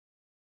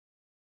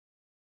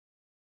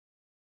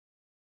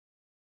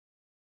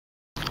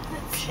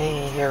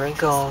Okay, here we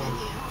go.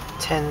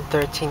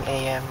 10:13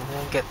 a.m.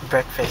 We'll get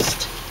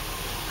breakfast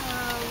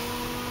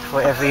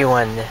for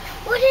everyone.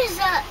 What is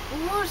that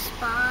moose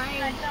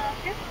buy?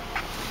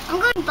 I'm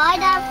going to buy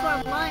that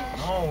for lunch.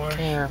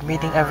 Okay, we're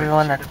meeting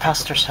everyone at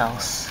Pastor's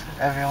house.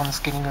 Everyone's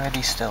getting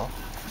ready still.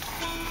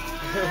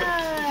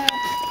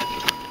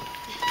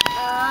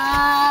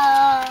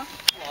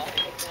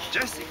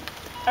 Jesse,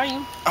 How are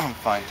you? I'm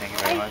fine, thank you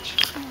very much.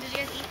 Did you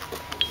guys eat?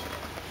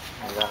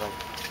 I got a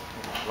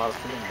lot of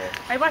food in there.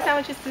 I bought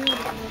sandwiches too. You're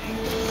not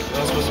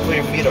supposed to put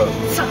your feet up.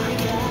 Sorry.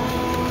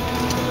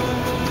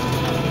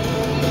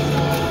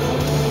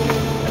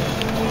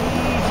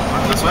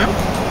 Want to swim?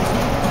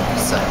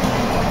 It's a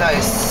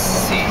nice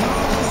sea.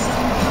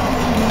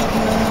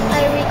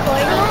 Are you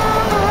recording?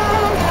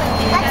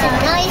 That's a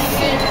nice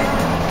scene.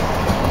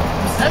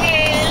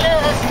 Okay,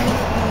 look.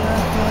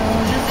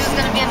 This is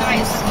gonna be on the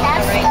right side.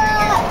 That's the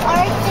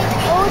Arctic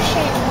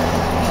Ocean.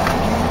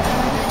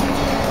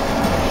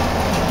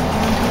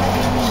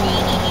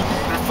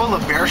 They're full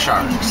of bear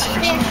sharks.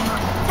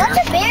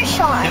 What's a bear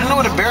shark? You don't know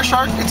what a bear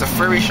shark? It's a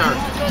furry shark.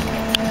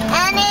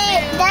 And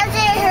does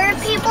it hurt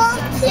people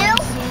too?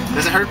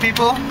 Does it hurt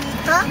people?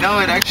 Huh? No,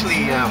 it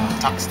actually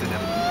talks to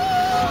them.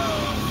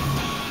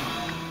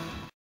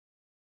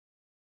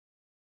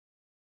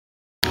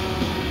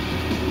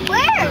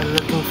 Where? We're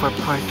looking for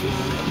parking.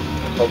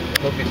 Hope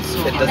it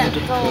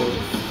doesn't go.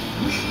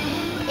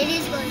 It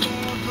is going to.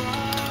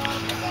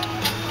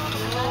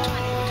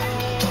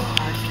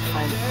 Hard to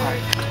find a park.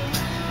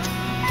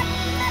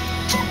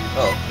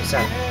 Oh, what's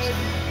that?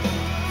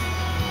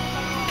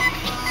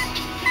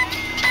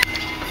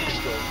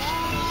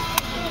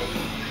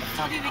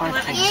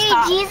 Parking. Yay,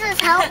 Jesus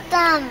helped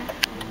them.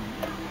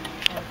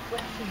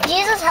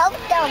 Jesus helped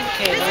them.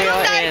 Okay, we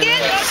are in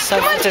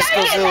San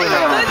Francisco Zoo Do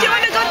now. you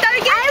want to go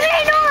Target? I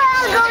already know where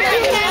I'll go to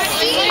this.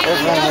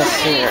 Everyone is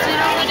here.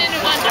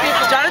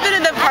 Jonathan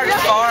and the park's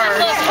far.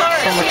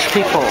 So much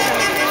people.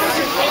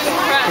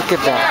 Look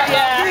at that.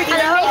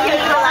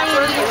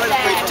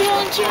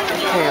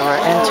 Okay,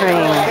 we're entering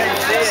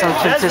San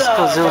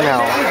Francisco Zoo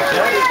now.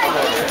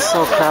 It's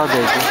so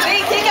crowded.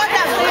 Hey, take out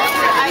that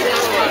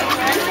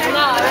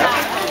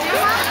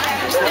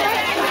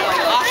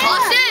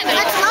Austin,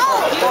 let's go.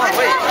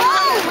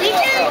 We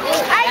can.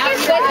 I can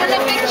sit in the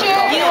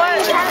picture. You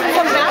want to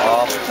come back?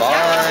 Oh,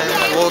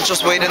 fine. We'll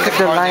just wait in the Look at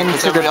the line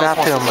to the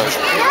bathroom.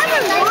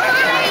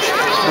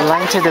 The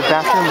line to the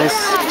bathroom is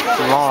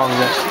long.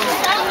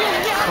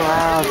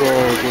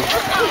 Crowded.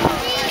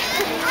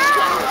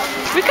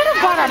 We could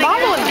have bought our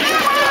mom one.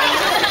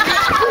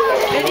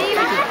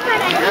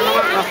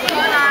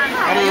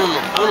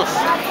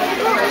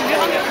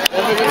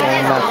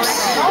 Very nuts.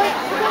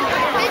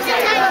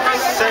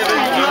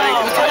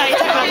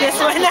 This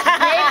one.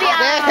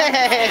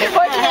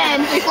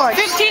 Maybe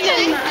 15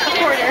 and a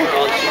quarter.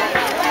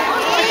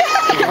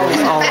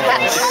 All of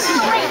us.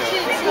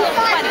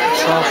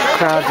 So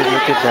crowded,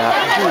 look at that.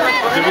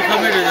 Did we come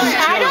here to just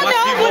chill and watch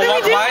people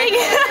walk by?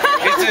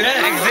 It's an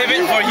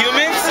exhibit for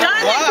humans?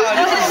 Wow,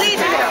 this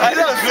is, I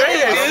know, it's great,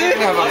 dude.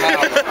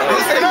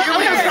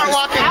 Humans are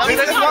walking.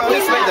 Let's walk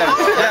this way then.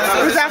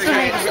 Yeah, who's after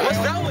me? What's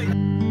that way?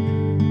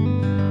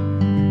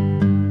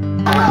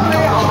 I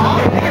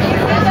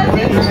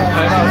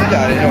know, we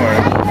got it, don't worry.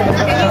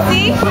 Can you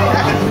see?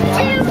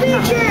 Take a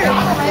picture.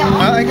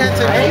 I can't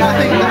take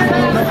nothing.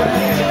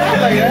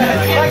 Like that?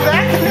 Like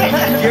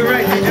that? You're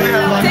right, they do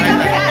have one. Take off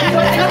your hat.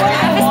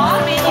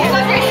 Take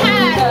off your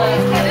hat.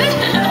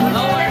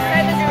 Lower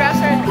side, the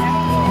giraffes are in there.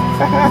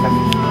 I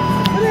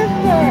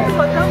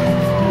don't get it.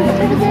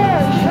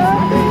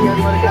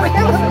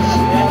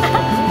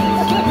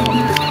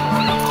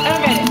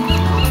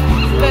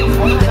 But,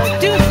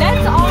 dude,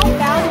 that's all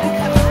down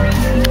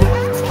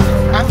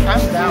because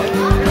I'm down.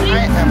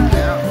 I am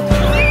down.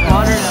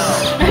 Water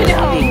now. I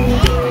know.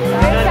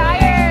 We're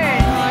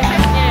tired.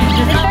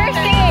 It's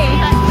thirsty.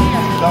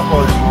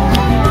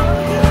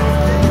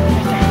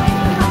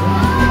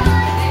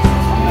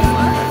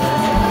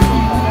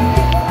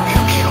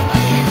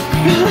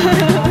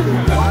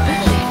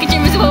 Get your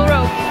invisible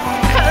rope.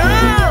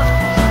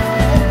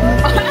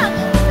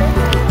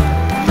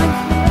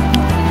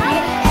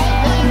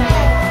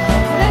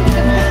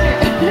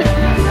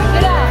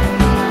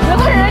 Look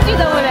what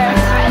Reggie's over there.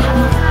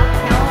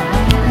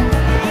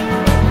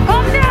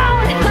 Calm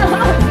down.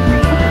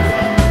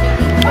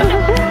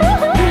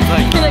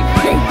 You're like,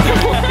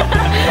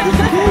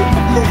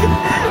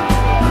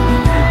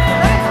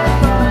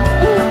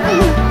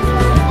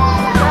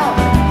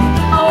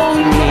 oh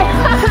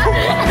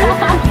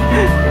yeah.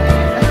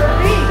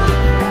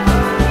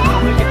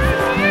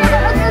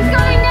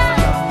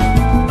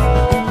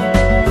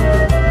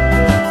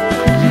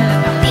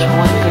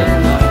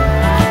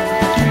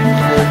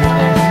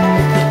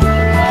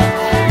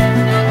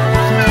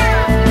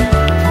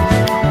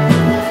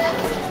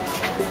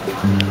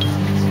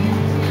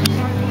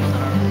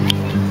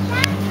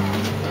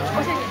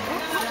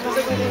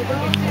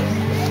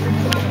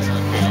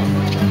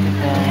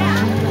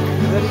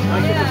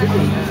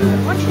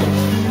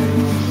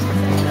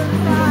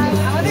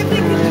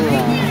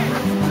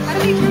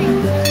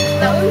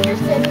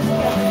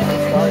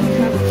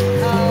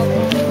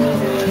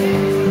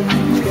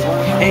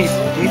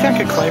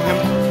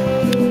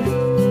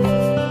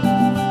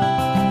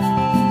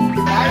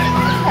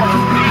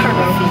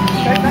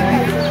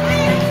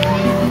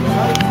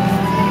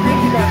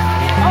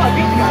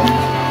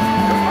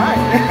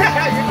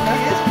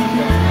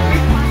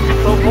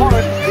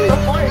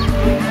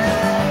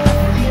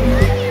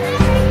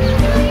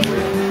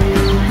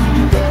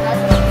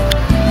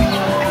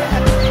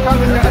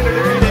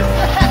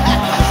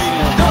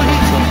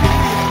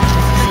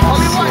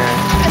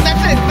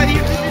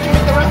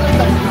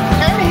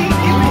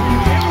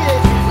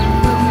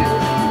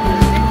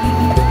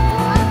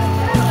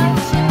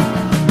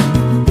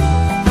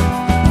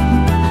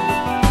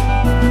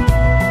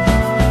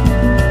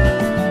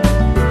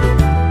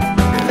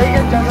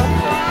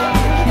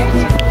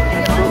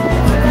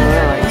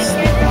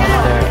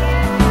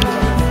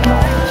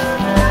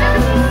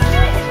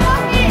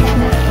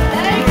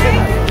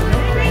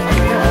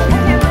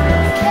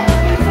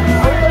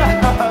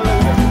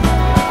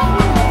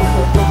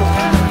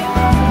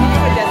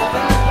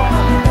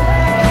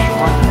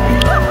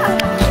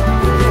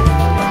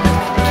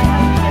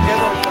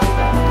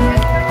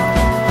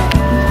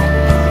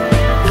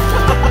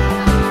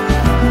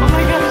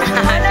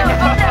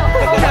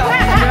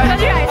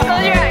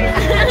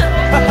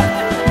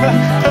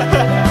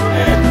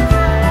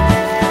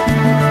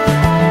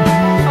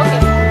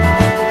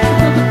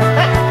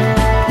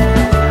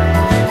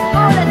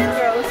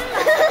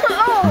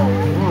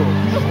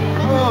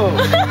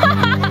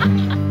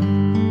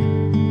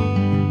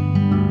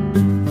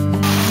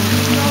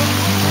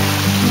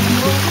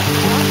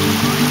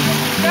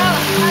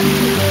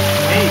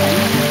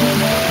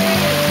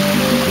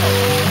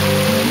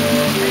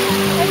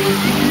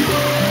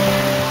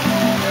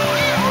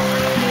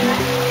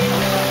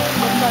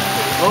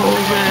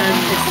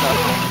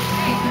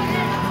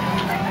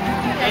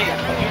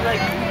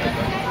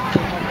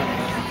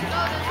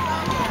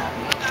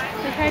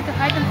 tried to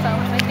hide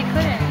themselves, like they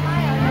couldn't.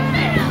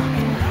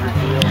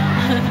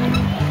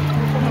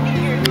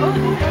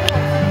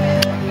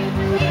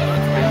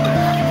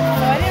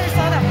 I never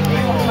saw that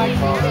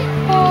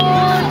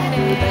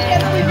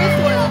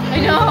I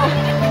know.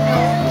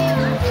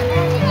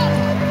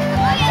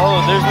 Oh,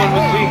 there's one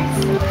with wings.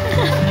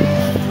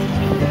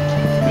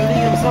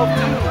 Building himself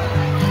too.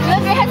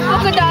 Look, it has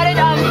polka dotted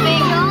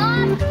thing.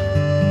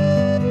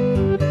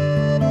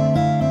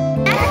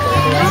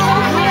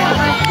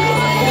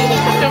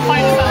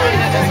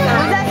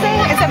 What's that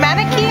saying? It's a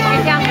mannequin?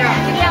 Get down, girl.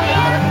 Get down.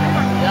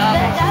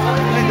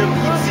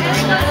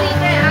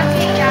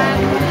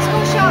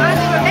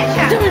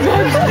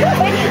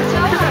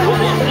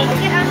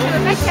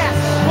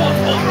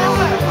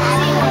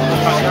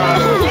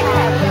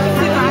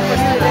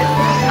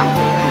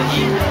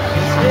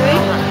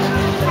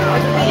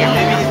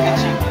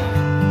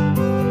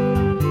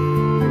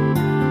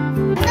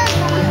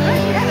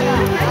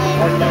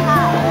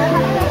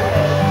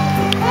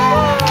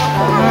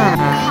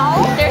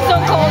 They're so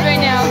cold right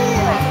now.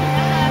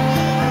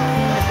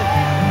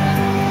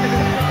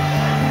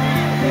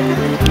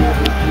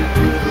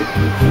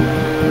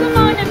 Come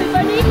on,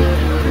 everybody.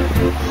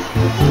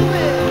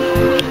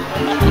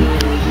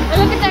 Oh,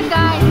 look at that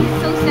guy. He's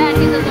so sad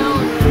he's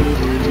alone.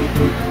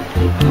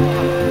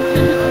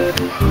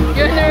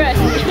 You're in the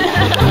rest.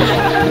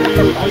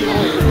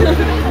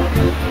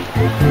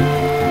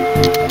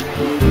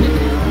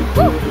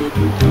 Woo.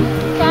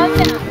 Calm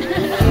down.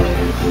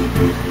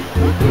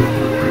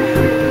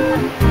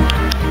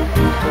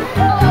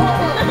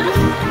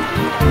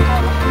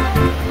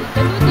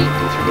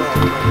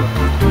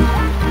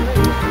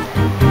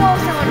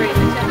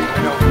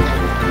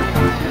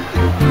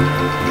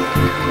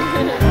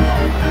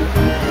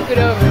 Scoot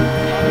over.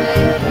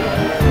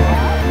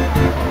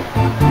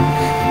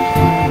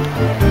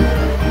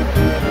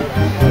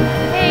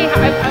 Hey, I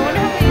wonder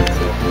how many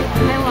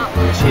I want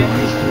one.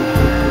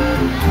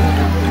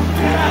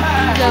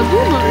 The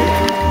boomer.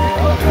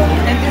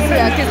 And this is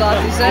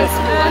Akizatu, that's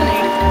funny.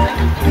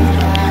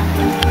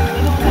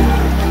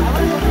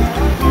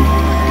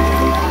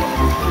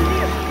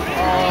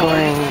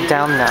 Going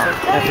down now.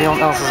 Everyone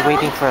else is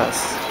waiting for us.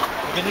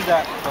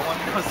 That. I want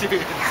to know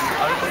serious. I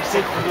don't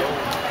know.